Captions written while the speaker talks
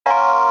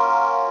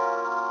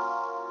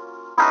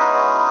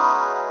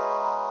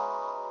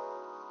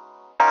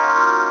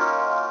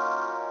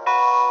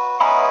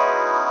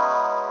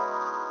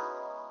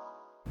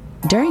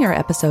During our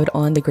episode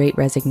on the Great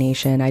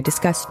Resignation, I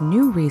discussed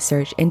new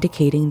research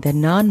indicating the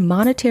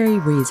non-monetary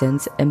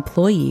reasons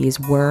employees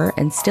were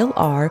and still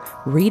are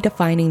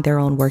redefining their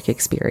own work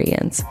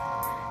experience.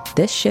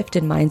 This shift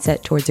in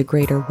mindset towards a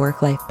greater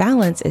work-life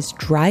balance is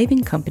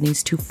driving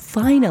companies to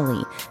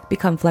finally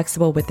become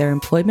flexible with their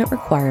employment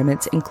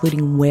requirements,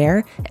 including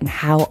where and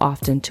how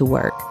often to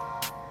work.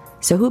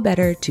 So who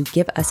better to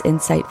give us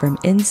insight from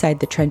inside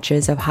the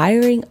trenches of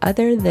hiring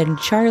other than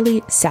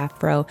Charlie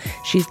Safro?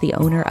 She's the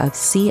owner of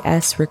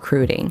CS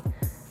Recruiting.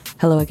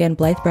 Hello again,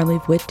 Blythe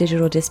Brumleve with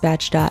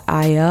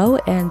DigitalDispatch.io,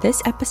 and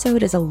this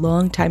episode is a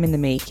long time in the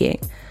making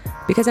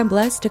because I'm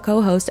blessed to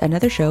co-host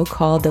another show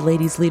called the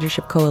Ladies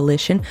Leadership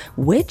Coalition,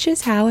 which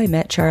is how I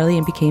met Charlie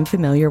and became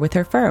familiar with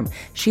her firm.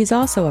 She's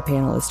also a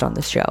panelist on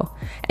the show,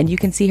 and you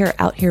can see her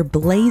out here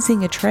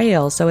blazing a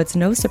trail, so it's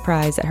no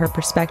surprise that her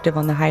perspective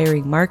on the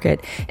hiring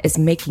market is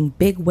making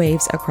big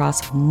waves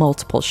across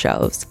multiple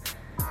shows.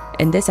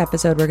 In this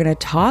episode, we're going to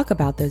talk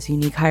about those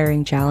unique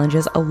hiring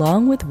challenges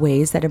along with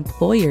ways that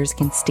employers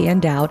can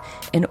stand out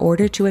in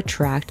order to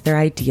attract their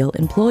ideal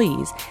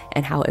employees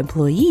and how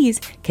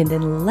employees can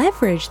then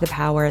leverage the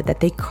power that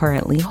they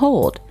currently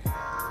hold.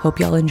 Hope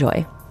y'all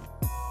enjoy.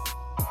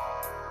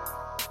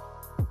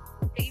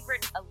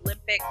 Favorite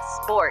Olympic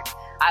sport?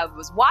 I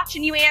was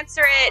watching you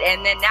answer it,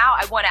 and then now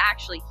I want to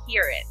actually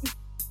hear it.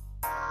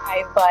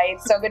 Hi, Blythe.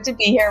 So good to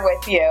be here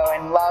with you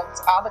and loved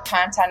all the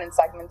content and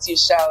segments you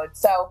showed.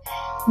 So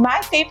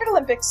my favorite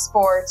Olympic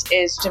sport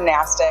is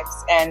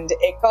gymnastics, and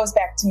it goes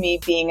back to me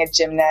being a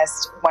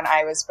gymnast when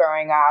I was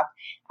growing up.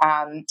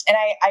 And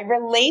I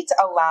relate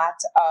a lot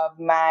of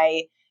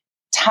my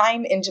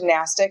time in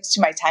gymnastics to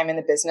my time in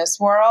the business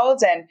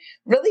world, and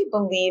really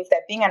believe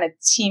that being on a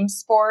team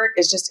sport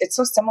is it's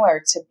so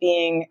similar to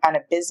being on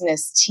a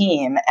business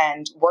team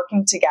and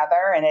working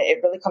together. And it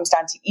really comes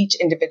down to each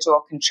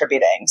individual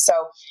contributing. So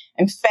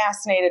I'm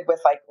fascinated with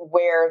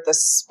where the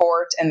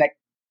sport and the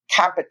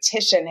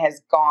competition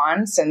has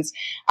gone since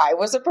I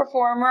was a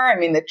performer. I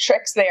mean, the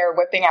tricks they are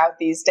whipping out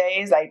these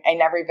days, I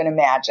never even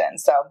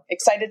imagined. So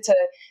excited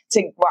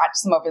to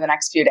watch them over the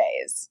next few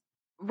days.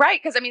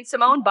 Right, because I mean,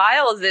 Simone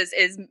Biles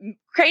is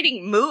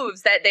creating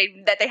moves that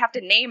they have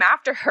to name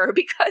after her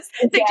because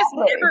they just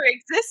never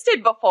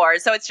existed before.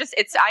 So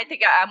I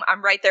think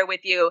I'm right there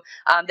with you.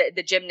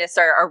 The gymnasts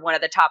are one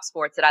of the top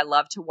sports that I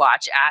love to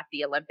watch at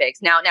the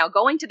Olympics. Now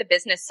going to the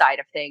business side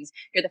of things,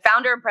 you're the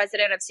founder and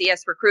president of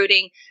CS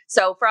Recruiting.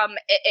 So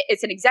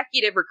it's an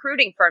executive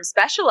recruiting firm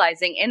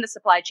specializing in the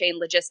supply chain,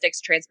 logistics,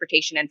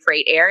 transportation, and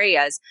freight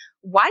areas.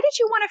 Why did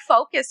you want to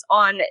focus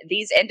on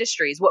these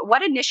industries?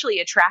 What initially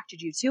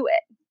attracted you to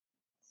it?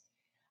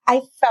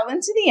 I fell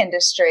into the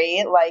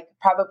industry like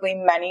probably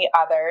many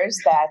others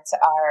that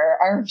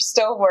are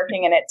still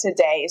working in it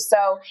today.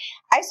 So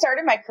I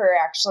started my career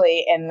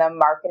actually in the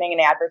marketing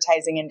and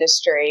advertising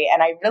industry.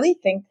 And I really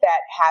think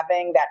that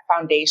having that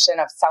foundation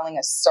of selling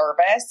a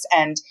service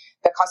and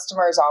the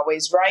customer is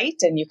always right,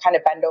 and you kind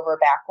of bend over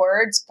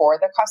backwards for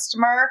the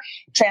customer,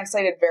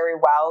 translated very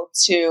well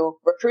to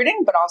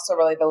recruiting, but also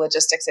really the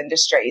logistics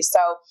industry. So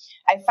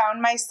I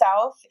found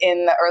myself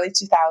in the early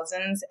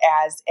 2000s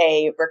as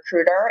a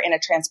recruiter in a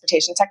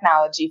transportation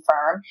technology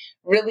firm,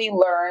 really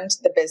learned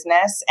the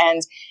business.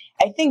 And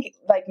I think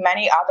like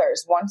many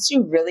others, once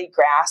you really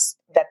grasp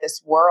that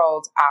this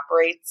world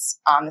operates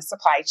on the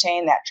supply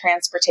chain, that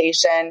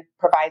transportation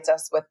provides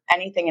us with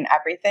anything and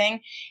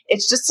everything,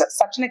 it's just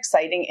such an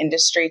exciting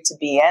industry to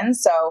be in.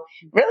 So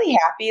really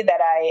happy that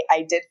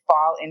I did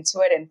fall into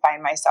it and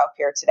find myself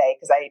here today,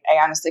 because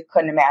I honestly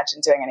couldn't imagine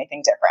doing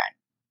anything different.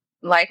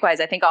 Likewise,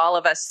 I think all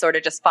of us sort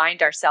of just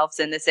find ourselves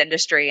in this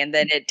industry, and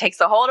then it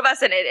takes a hold of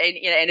us, and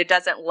it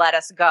doesn't let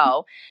us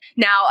go.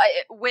 Now,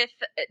 with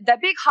the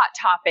big hot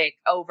topic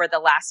over the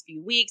last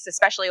few weeks,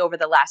 especially over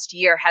the last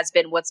year, has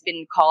been what's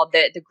been called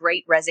the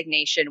Great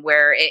Resignation,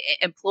 where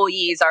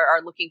employees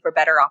are looking for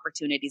better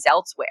opportunities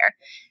elsewhere.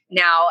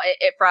 Now,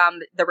 from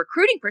the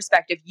recruiting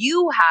perspective,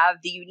 you have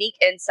the unique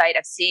insight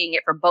of seeing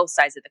it from both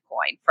sides of the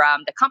coin,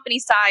 from the company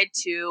side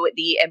to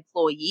the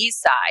employee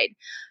side.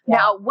 Yeah.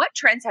 Now, what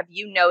trends have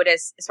you noticed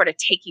sort of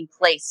taking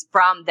place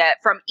from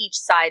each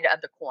side of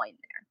the coin there?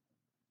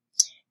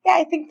 Yeah,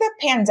 I think the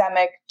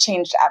pandemic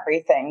changed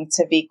everything,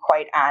 to be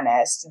quite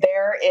honest.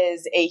 There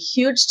is a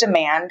huge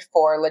demand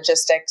for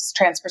logistics,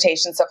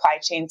 transportation, supply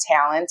chain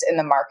talent in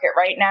the market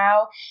right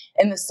now.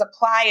 And the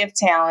supply of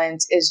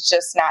talent is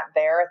just not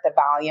there at the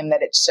volume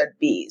that it should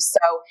be. So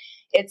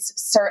it's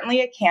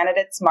certainly a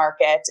candidate's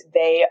market.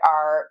 They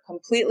are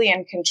completely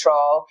in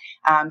control.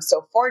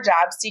 So for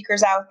job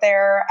seekers out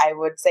there, I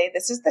would say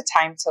this is the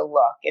time to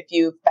look. If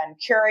you've been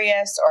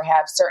curious or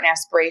have certain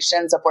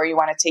aspirations of where you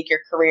want to take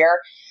your career,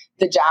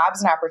 the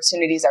jobs and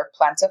opportunities are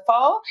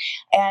plentiful.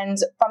 And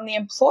from the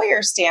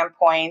employer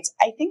standpoint,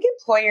 I think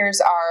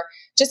employers are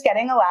just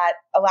getting a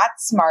lot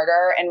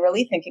smarter and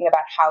really thinking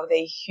about how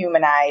they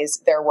humanize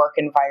their work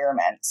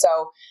environment.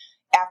 So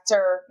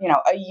after,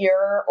 a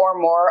year or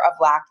more of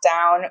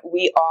lockdown,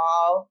 we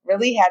all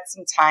really had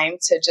some time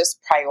to just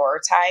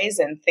prioritize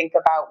and think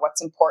about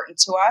what's important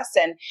to us.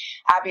 And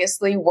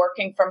obviously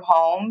working from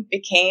home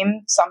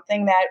became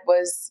something that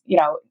was,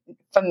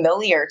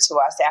 familiar to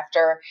us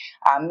after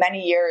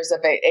many years of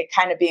it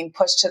kind of being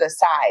pushed to the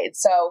side.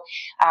 So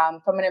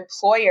from an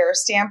employer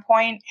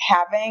standpoint,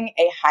 having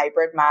a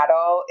hybrid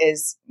model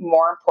is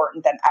more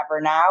important than ever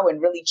now,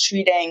 and really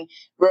treating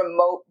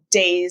remote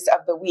days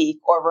of the week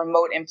or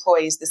remote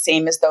employees the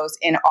same as those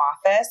in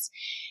office.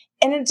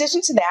 In addition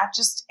to that,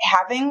 just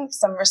having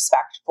some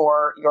respect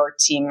for your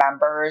team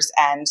members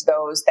and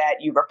those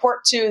that you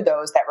report to,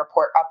 those that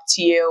report up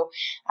to you.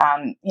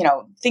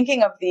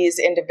 Thinking of these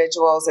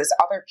individuals as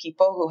other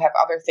people who have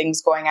other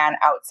things going on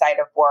outside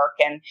of work.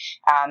 And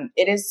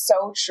it is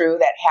so true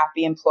that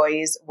happy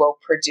employees will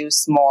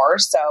produce more.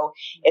 So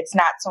it's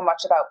not so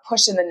much about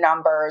pushing the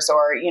numbers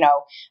or,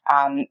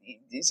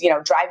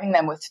 driving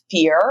them with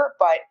fear,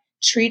 but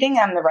treating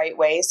them the right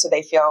way so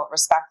they feel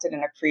respected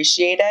and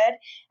appreciated.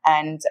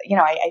 And,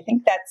 I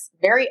think that's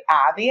very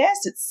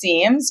obvious, it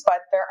seems, but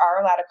there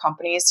are a lot of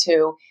companies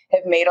who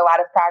have made a lot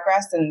of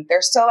progress, and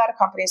there's still a lot of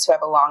companies who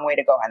have a long way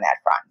to go on that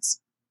front.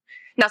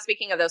 Now,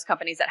 speaking of those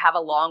companies that have a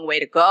long way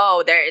to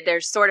go,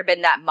 there's sort of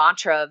been that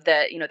mantra of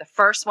the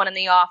first one in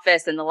the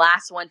office and the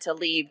last one to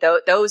leave.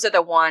 Those are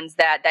the ones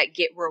that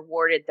get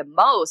rewarded the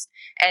most.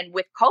 And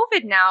with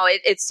COVID now,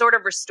 it's sort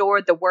of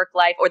restored the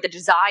work-life or the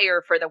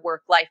desire for the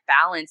work-life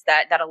balance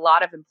that a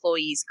lot of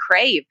employees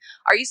crave.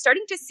 Are you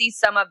starting to see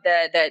some of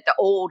the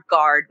old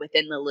guard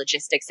within the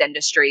logistics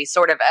industry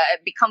sort of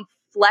become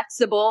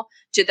flexible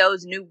to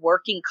those new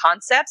working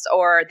concepts,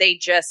 or are they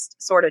just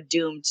sort of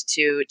doomed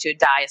to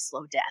die a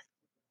slow death?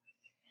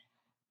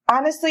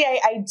 Honestly,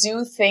 I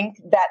do think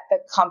that the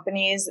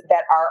companies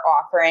that are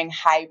offering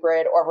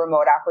hybrid or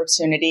remote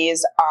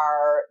opportunities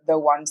are the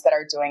ones that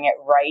are doing it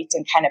right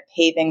and kind of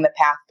paving the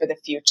path for the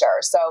future.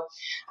 So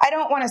I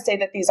don't want to say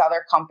that these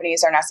other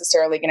companies are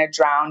necessarily going to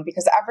drown,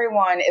 because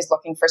everyone is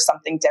looking for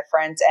something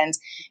different. And,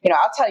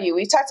 I'll tell you,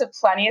 we've talked to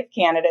plenty of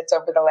candidates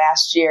over the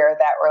last year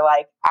that were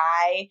like,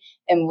 I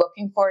am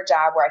looking for a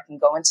job where I can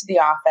go into the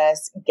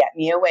office, get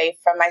me away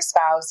from my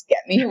spouse, get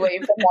me away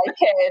from my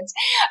kids.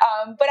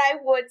 But I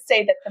would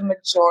say that the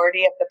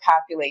majority of the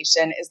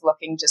population is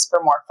looking just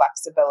for more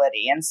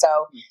flexibility. And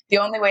so the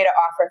only way to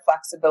offer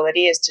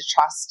flexibility is to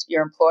trust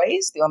your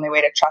employees. The only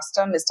way to trust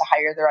them is to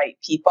hire the right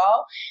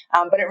people.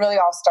 But it really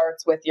all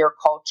starts with your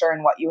culture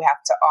and what you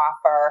have to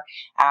offer.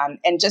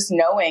 And just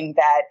knowing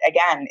that,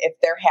 again, if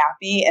they're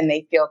happy and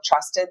they feel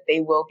trusted,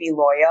 they will be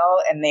loyal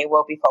and they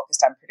will be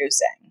focused on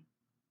producing.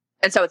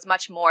 And so it's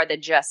much more than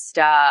just,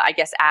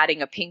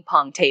 adding a ping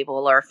pong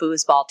table or a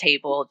foosball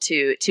table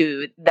to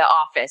the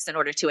office in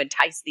order to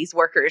entice these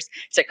workers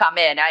to come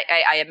in.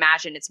 I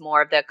imagine it's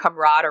more of the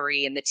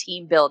camaraderie and the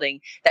team building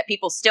that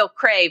people still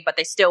crave, but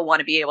they still want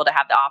to be able to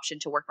have the option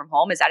to work from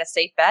home. Is that a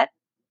safe bet?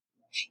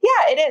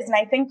 Yeah, it is. And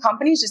I think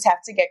companies just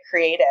have to get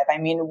creative. I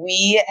mean,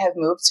 we have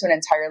moved to an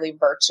entirely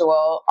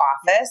virtual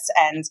office,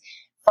 and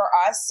for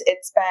us,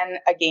 it's been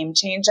a game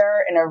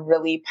changer in a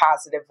really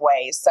positive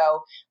way.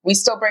 So we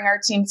still bring our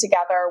team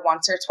together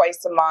once or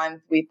twice a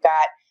month. We've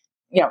got,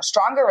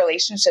 stronger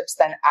relationships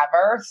than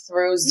ever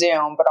through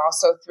Zoom, but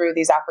also through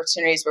these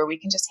opportunities where we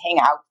can just hang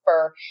out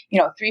for,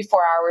 3-4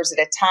 hours at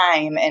a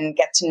time and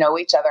get to know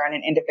each other on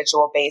an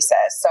individual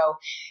basis. So,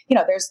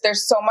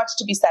 there's so much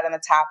to be said on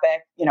the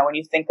topic. When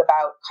you think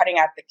about cutting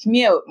out the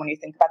commute, when you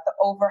think about the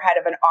overhead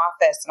of an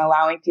office and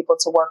allowing people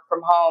to work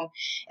from home.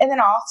 And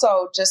then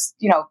also just,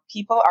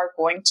 people are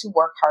going to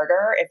work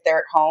harder if they're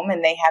at home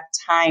and they have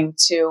time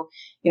to,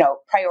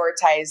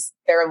 prioritize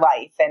their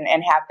life and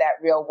have that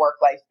real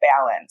work-life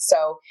balance.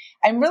 So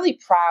I'm really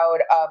proud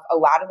of a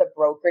lot of the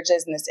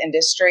brokerages in this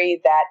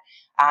industry that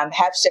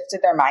have shifted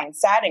their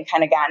mindset and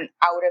kind of gotten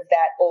out of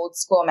that old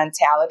school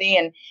mentality,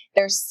 and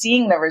they're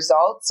seeing the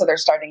results. So they're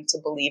starting to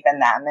believe in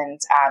them. And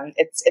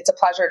it's a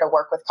pleasure to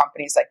work with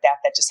companies like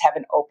that just have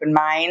an open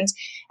mind.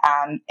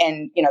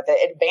 The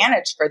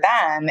advantage for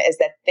them is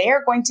that they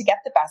are going to get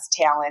the best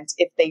talent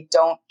if they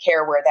don't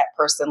care where that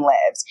person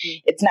lives.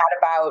 It's not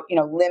about,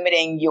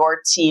 limiting your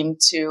team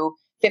to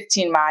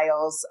 15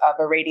 miles of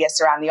a radius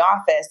around the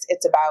office.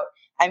 It's about,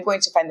 I'm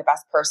going to find the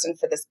best person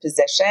for this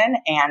position,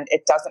 and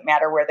it doesn't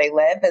matter where they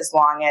live as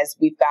long as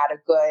we've got a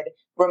good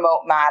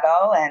remote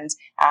model and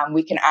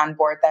we can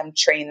onboard them,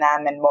 train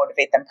them, and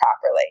motivate them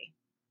properly.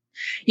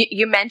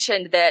 You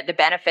mentioned the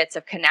benefits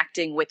of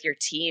connecting with your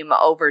team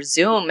over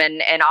Zoom,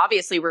 and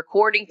obviously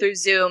recording through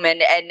Zoom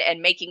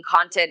and making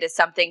content is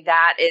something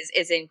that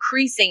is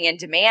increasing in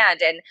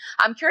demand. And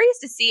I'm curious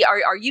to see,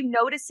 are you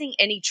noticing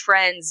any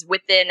trends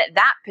within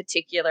that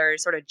particular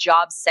sort of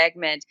job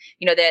segment?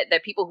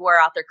 The people who are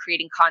out there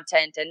creating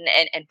content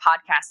and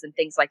podcasts and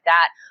things like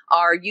that.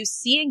 Are you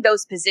seeing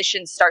those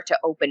positions start to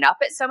open up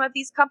at some of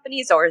these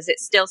companies, or is it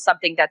still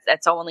something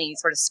that's only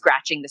sort of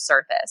scratching the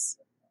surface?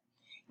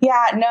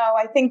 Yeah, no,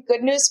 I think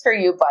good news for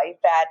you, Blythe,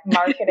 that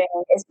marketing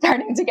is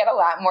starting to get a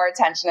lot more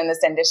attention in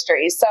this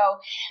industry. So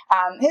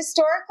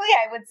historically,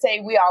 I would say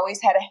we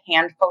always had a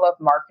handful of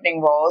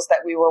marketing roles that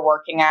we were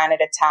working on at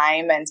a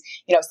time. And,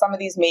 some of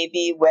these may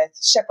be with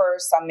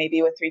shippers, some may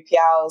be with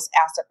 3PLs,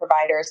 asset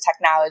providers,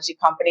 technology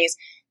companies,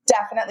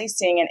 definitely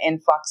seeing an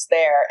influx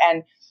there.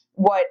 And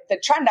what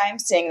the trend I'm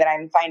seeing that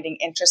I'm finding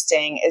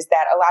interesting is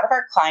that a lot of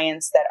our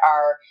clients that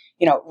are,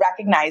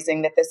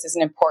 recognizing that this is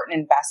an important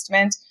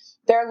investment,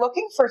 they're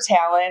looking for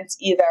talent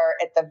either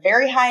at the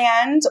very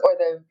high end or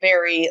the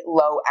very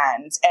low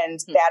end, and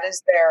that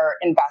is their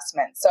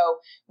investment. So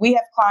we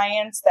have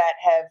clients that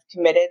have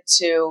committed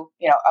to,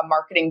 a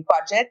marketing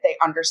budget. They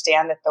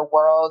understand that the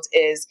world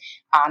is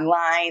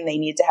online. They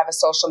need to have a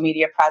social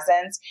media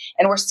presence.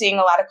 And we're seeing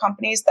a lot of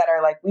companies that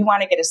are like, we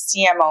want to get a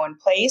CMO in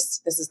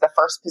place. This is the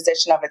first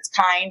position of its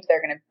kind.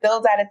 They're going to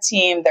build out a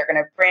team. They're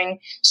going to bring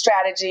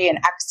strategy and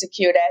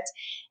execute it.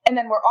 And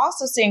then we're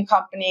also seeing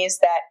companies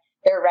that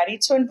they're ready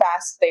to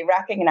invest, they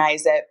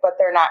recognize it, but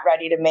they're not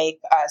ready to make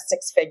a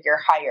six-figure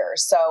hire.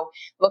 So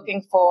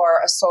looking for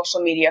a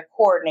social media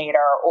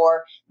coordinator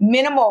or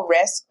minimal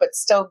risk, but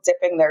still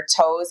dipping their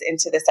toes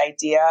into this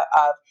idea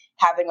of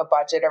having a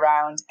budget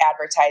around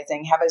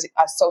advertising, have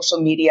a social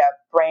media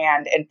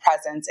brand and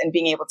presence, and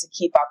being able to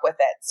keep up with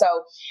it. So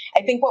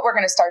I think what we're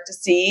going to start to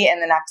see in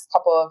the next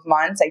couple of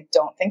months, I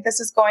don't think this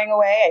is going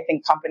away. I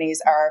think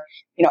companies are,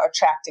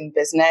 attracting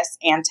business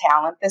and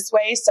talent this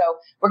way. So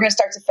we're going to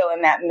start to fill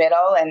in that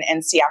middle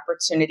and see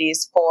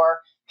opportunities for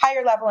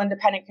higher level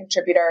independent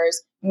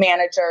contributors,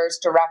 managers,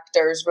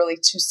 directors, really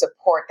to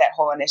support that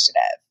whole initiative.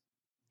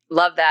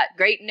 Love that.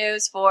 Great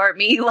news for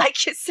me,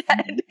 like you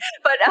said.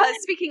 But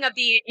speaking of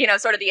the,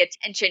 sort of the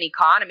attention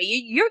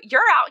economy, you're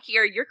out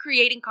here, you're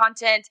creating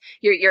content,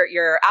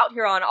 you're out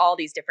here on all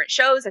these different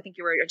shows. I think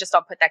you were just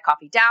on Put That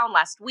Coffee Down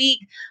last week.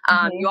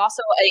 You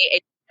also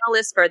a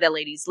analyst for the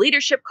Ladies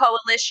Leadership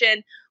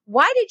Coalition.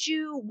 Why did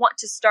you want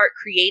to start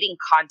creating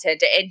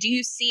content? And do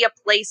you see a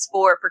place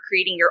for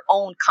creating your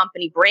own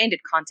company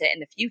branded content in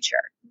the future?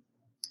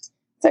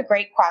 It's a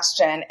great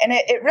question. And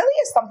it really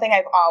is something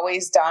I've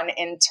always done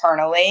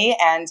internally.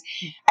 And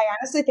I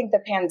honestly think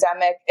the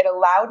pandemic, it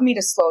allowed me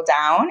to slow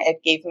down. It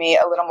gave me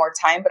a little more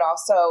time, but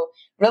also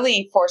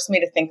really forced me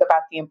to think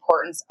about the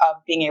importance of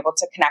being able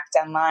to connect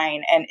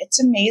online. And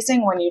it's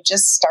amazing when you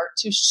just start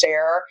to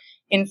share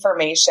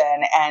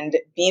information and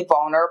be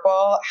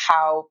vulnerable,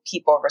 how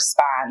people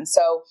respond.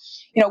 So,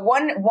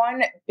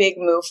 one big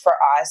move for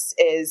us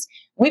is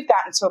we've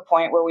gotten to a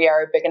point where we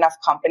are a big enough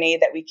company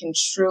that we can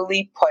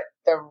truly put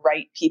the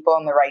right people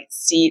in the right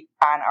seat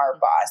on our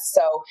bus.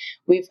 So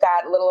we've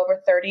got a little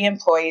over 30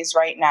 employees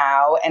right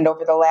now. And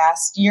over the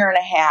last year and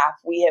a half,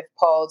 we have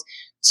pulled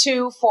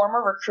 2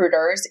 former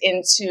recruiters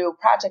into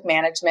project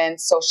management,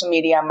 social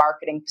media,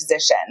 marketing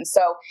positions.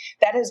 So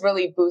that has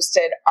really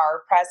boosted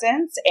our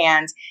presence,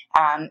 and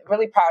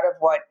really proud of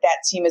what that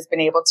team has been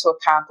able to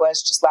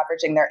accomplish, just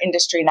leveraging their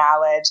industry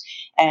knowledge.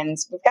 And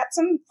we've got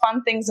some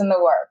fun things in the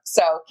works.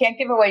 So can't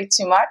give away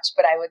too much,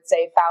 but I would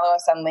say follow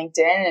us on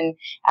LinkedIn,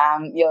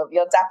 and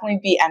you'll definitely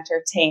be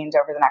entertained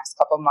over the next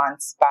couple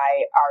months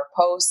by our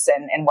posts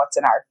and what's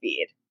in our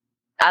feed.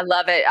 I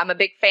love it. I'm a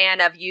big fan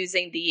of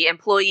using the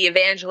employee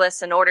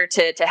evangelists in order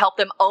to help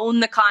them own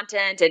the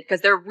content, and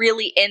because they're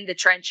really in the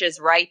trenches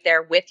right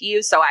there with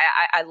you. So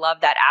I love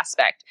that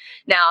aspect.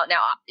 Now,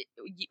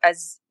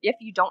 as if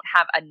you don't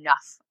have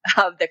enough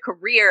of the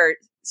career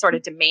sort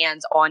of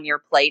demands on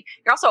your plate,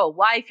 you're also a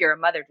wife, you're a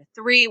mother to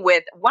 3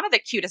 with one of the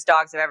cutest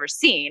dogs I've ever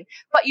seen,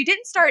 but you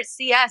didn't start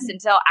CS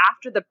until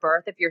after the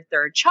birth of your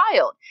 3rd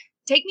child.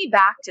 Take me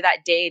back to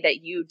that day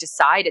that you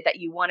decided that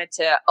you wanted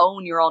to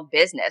own your own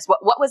business.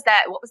 What was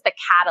that? What was the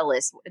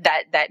catalyst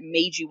that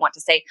made you want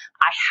to say,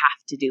 I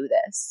have to do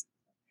this?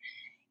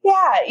 Yeah,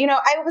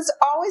 I was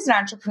always an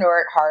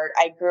entrepreneur at heart.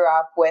 I grew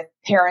up with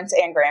parents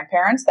and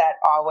grandparents that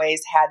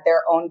always had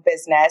their own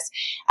business.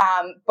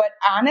 But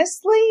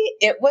honestly,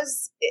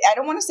 I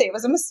don't want to say it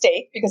was a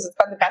mistake because it's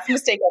been the best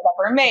mistake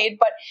I've ever made,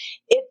 but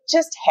it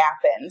just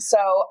happened. So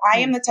I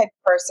am the type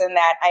of person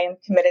that I am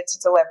committed to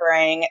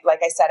delivering.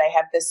 Like I said, I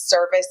have this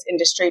service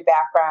industry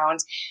background.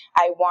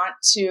 I want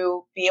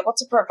to be able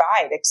to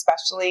provide,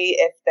 especially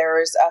if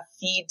there's a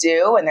fee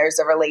due and there's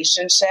a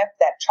relationship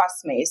that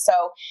trusts me. So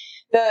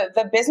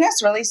the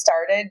business really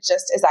started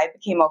just as I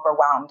became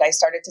overwhelmed. I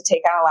started to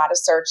take on a lot of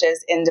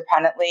searches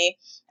independently.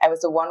 I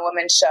was a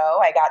one-woman show.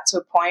 I got to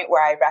a point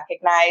where I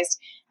recognized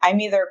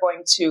I'm either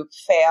going to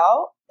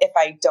fail if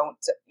I don't,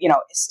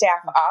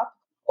 staff up,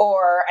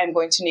 or I'm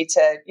going to need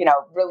to,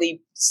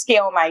 really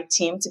scale my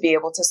team to be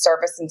able to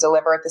service and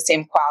deliver at the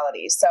same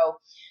quality. So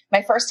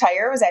my first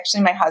hire was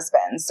actually my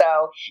husband.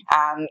 So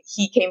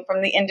he came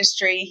from the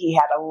industry. He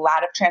had a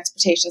lot of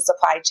transportation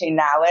supply chain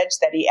knowledge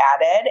that he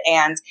added.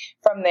 And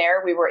from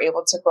there, we were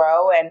able to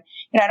grow. And,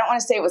 I don't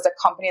want to say it was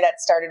a company that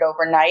started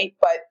overnight,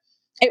 but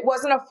it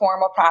wasn't a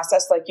formal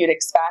process like you'd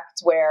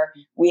expect where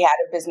we had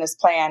a business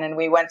plan and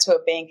we went to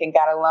a bank and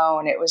got a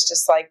loan. It was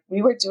just like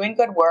we were doing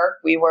good work.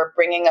 We were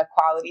bringing a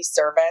quality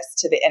service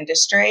to the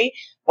industry.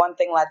 One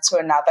thing led to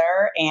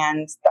another,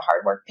 and the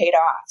hard work paid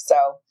off. So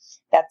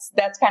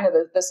that's kind of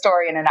the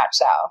story in a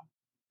nutshell.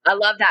 I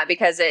love that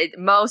because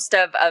most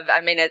of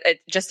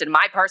just in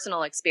my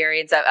personal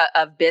experience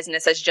of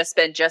business has just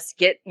been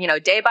get,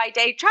 day by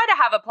day, try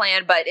to have a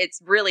plan, but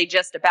it's really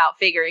just about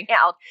figuring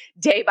out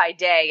day by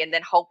day and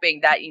then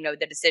hoping that,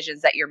 the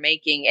decisions that you're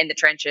making in the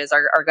trenches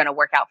are going to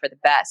work out for the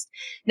best.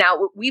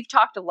 Now, we've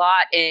talked a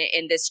lot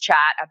in this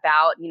chat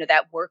about,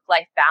 that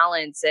work-life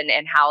balance and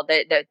how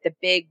the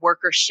big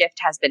worker shift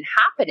has been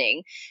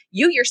happening.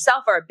 You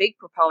yourself are a big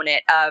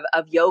proponent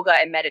of yoga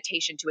and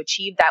meditation to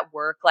achieve that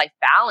work-life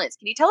balance.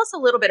 Can you tell us a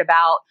little bit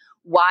about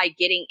why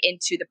getting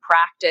into the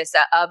practice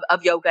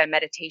of yoga and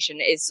meditation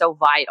is so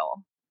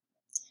vital?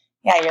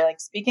 Yeah, you're like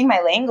speaking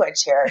my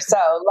language here. So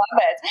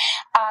love it.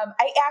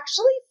 I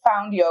actually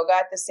found yoga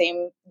at the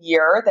same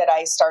year that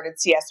I started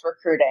CS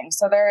recruiting.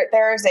 So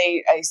there's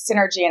a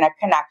synergy and a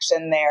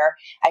connection there.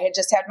 I had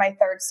just had my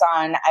third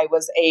son. I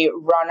was a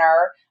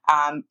runner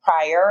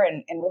prior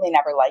and really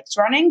never liked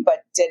running,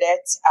 but did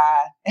it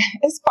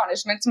as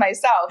punishment to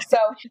myself. So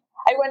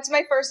I went to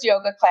my first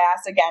yoga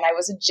class. Again, I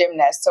was a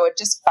gymnast, so it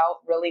just felt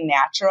really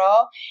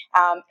natural.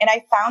 And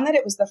I found that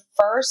it was the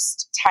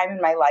first time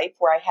in my life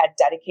where I had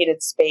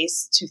dedicated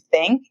space to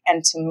think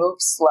and to move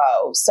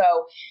slow. So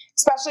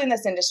especially in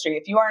this industry,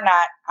 if you are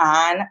not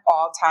on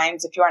all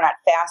times, if you are not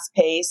fast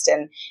paced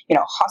and,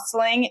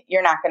 hustling,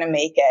 you're not going to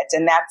make it.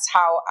 And that's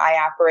how I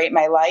operate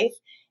my life,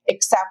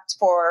 except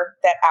for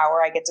that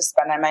hour I get to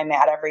spend on my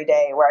mat every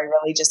day where I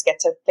really just get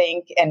to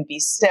think and be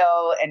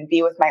still and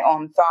be with my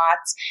own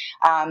thoughts.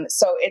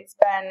 So it's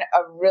been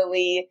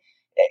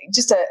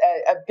just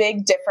a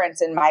big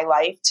difference in my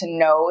life to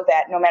know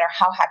that no matter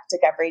how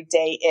hectic every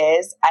day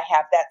is, I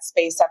have that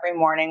space every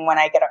morning when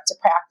I get up to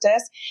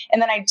practice.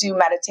 And then I do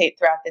meditate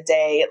throughout the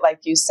day, like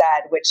you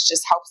said, which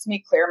just helps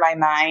me clear my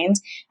mind.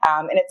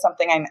 And it's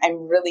something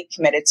I'm really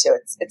committed to.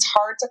 It's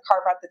hard to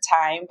carve out the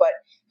time, but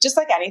just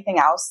like anything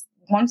else,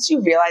 once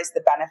you realize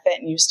the benefit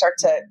and you start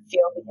to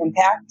feel the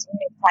impact, you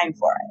make time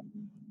for it.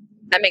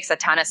 That makes a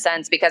ton of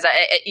sense because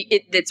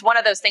it's one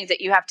of those things that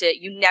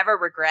you never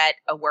regret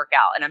a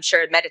workout. And I'm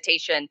sure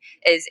meditation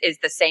is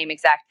the same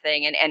exact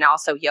thing and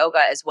also yoga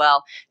as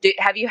well.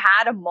 Have you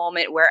had a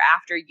moment where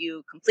after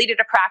you completed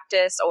a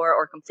practice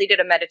or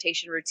completed a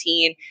meditation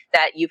routine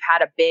that you've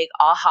had a big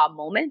aha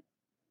moment?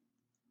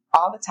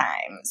 All the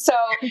time. So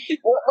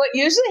what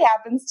usually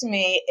happens to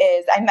me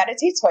is I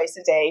meditate twice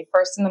a day,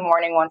 first in the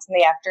morning, once in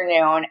the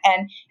afternoon.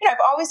 And, I've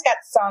always got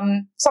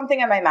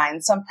something on my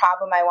mind, some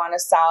problem I want to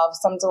solve,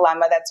 some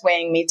dilemma that's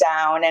weighing me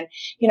down. And,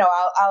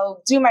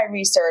 I'll do my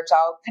research,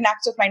 I'll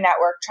connect with my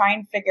network, try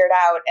and figure it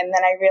out. And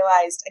then I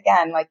realized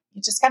again, like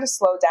you just got to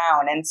slow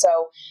down. And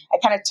so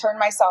I kind of turn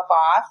myself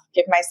off,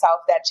 give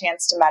myself that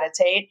chance to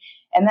meditate.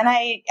 And then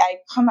I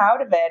come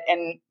out of it,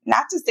 and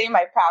not to say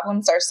my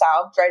problems are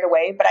solved right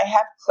away, but I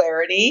have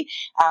clarity.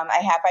 I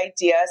have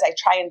ideas. I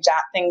try and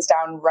jot things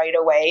down right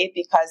away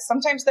because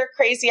sometimes they're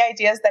crazy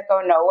ideas that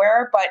go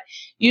nowhere, but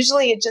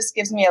usually it just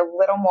gives me a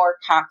little more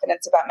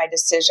confidence about my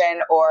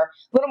decision or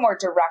a little more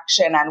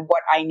direction on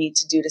what I need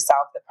to do to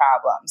solve the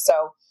problem.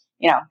 So,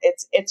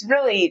 it's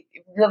really,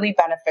 really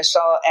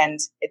beneficial, and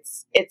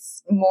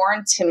it's more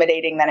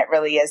intimidating than it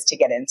really is to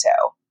get into.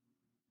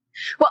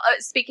 Well,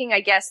 speaking,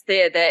 I guess,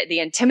 the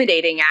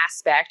intimidating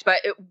aspect, but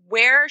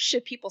where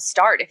should people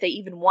start if they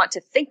even want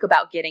to think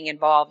about getting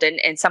involved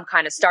in some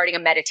kind of starting a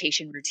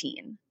meditation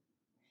routine?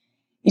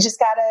 You just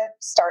got to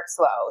start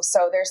slow.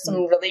 So there's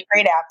some really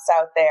great apps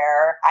out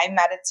there. I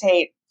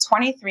meditate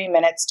 23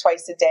 minutes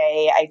twice a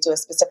day. I do a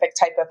specific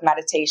type of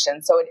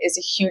meditation. So it is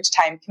a huge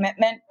time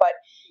commitment. But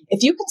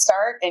if you can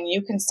start and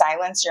you can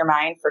silence your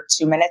mind for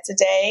 2 minutes a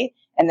day,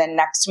 and then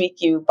next week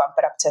you bump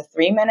it up to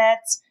 3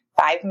 minutes,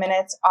 5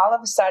 minutes, all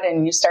of a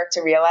sudden you start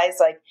to realize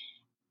like,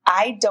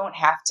 I don't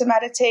have to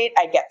meditate.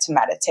 I get to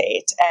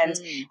meditate. And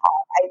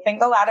I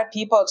think a lot of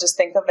people just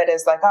think of it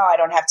as like, oh, I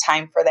don't have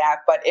time for that.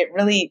 But it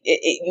really,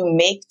 you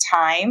make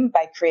time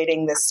by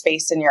creating this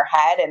space in your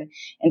head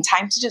and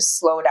time to just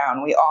slow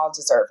down. We all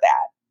deserve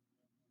that.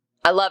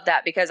 I love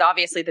that because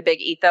obviously the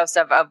big ethos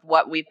of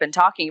what we've been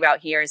talking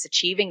about here is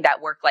achieving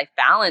that work-life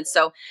balance.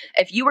 So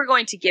if you were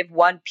going to give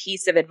one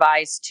piece of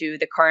advice to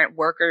the current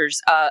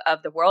workers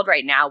of the world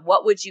right now,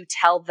 what would you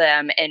tell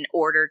them in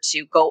order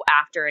to go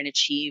after and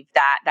achieve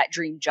that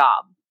dream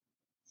job?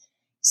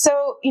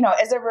 So,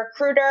 as a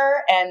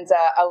recruiter and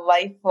a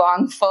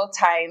lifelong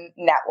full-time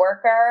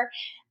networker,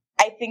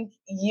 I think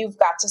you've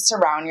got to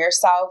surround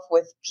yourself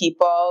with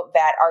people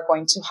that are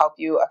going to help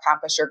you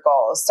accomplish your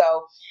goals.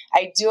 So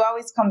I do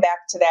always come back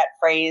to that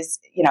phrase,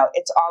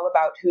 it's all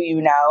about who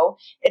you know.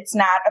 It's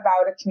not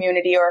about a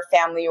community or a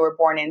family you were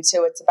born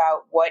into. It's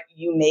about what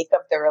you make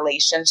of the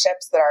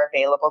relationships that are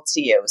available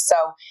to you. So,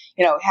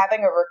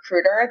 having a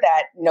recruiter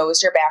that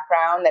knows your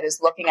background, that is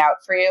looking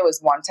out for you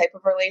is one type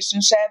of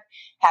relationship.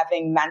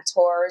 Having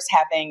mentors,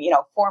 having,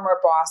 former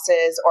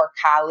bosses or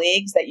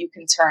colleagues that you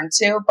can turn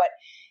to. But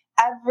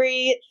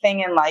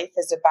everything in life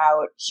is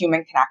about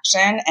human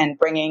connection and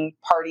bringing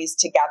parties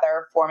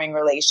together, forming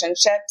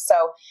relationships.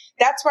 So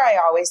that's where I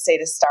always say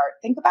to start.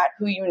 Think about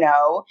who you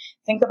know.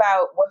 Think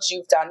about what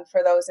you've done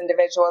for those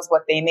individuals,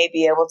 what they may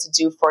be able to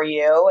do for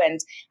you, and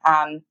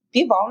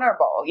be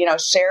vulnerable.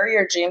 Share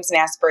your dreams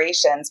and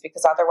aspirations,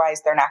 because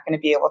otherwise they're not going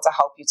to be able to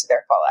help you to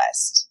their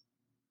fullest.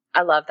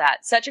 I love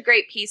that. Such a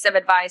great piece of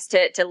advice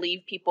to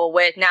leave people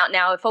with.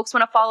 Now, if folks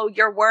want to follow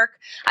your work,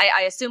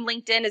 I assume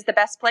LinkedIn is the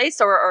best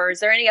place, or is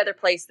there any other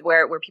place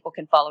where people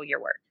can follow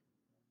your work?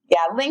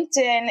 Yeah,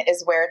 LinkedIn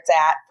is where it's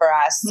at for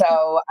us.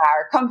 So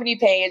our company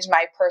page,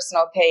 my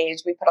personal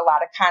page, we put a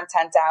lot of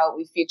content out.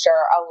 We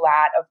feature a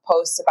lot of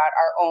posts about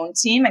our own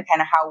team and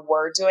kind of how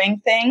we're doing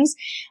things.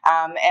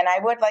 And I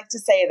would like to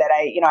say that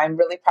I'm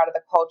really proud of the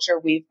culture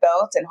we've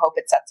built and hope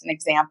it sets an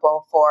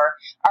example for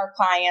our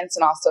clients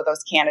and also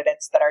those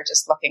candidates that are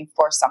just looking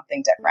for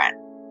something different.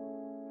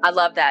 I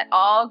love that.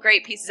 All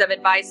great pieces of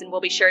advice, and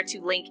we'll be sure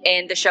to link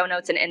in the show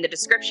notes and in the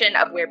description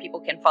of where people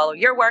can follow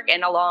your work,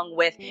 and along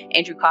with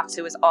Andrew Cox,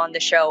 who was on the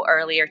show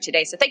earlier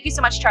today. So thank you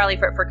so much, Charlie,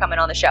 for coming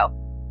on the show.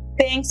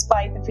 Thanks,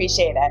 Blythe.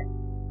 Appreciate it.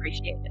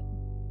 Appreciate it.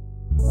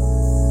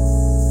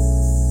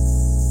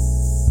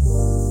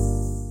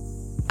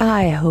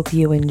 I hope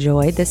you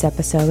enjoyed this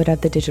episode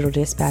of the Digital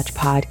Dispatch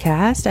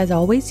podcast. As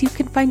always, you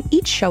can find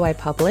each show I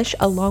publish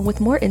along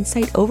with more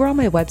insight over on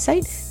my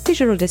website,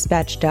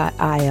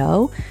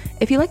 digitaldispatch.io.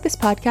 If you like this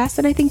podcast,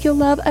 then I think you'll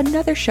love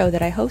another show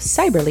that I host,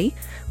 Cyberly,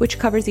 which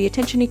covers the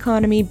attention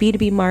economy,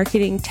 B2B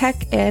marketing,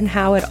 tech, and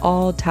how it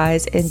all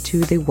ties into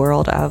the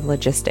world of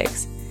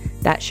logistics.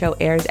 That show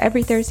airs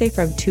every Thursday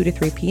from 2 to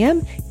 3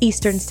 p.m.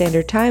 Eastern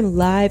Standard Time,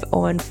 live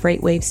on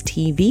FreightWaves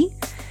TV.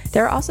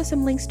 There are also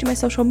some links to my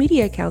social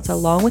media accounts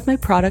along with my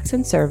products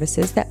and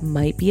services that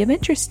might be of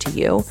interest to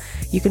you.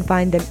 You can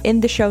find them in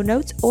the show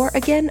notes or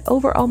again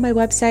over on my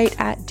website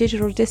at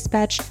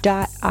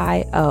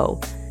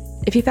digitaldispatch.io.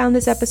 If you found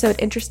this episode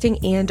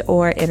interesting and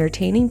or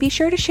entertaining, be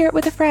sure to share it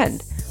with a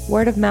friend.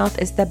 Word of mouth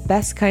is the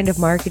best kind of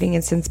marketing,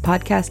 and since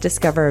podcast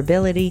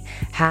discoverability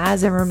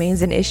has and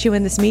remains an issue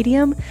in this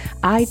medium,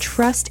 I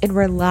trust and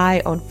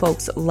rely on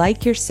folks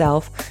like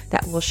yourself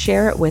that will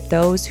share it with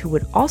those who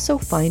would also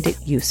find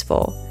it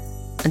useful.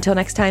 Until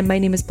next time, my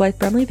name is Blythe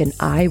Brumleve, and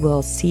I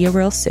will see you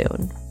real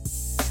soon.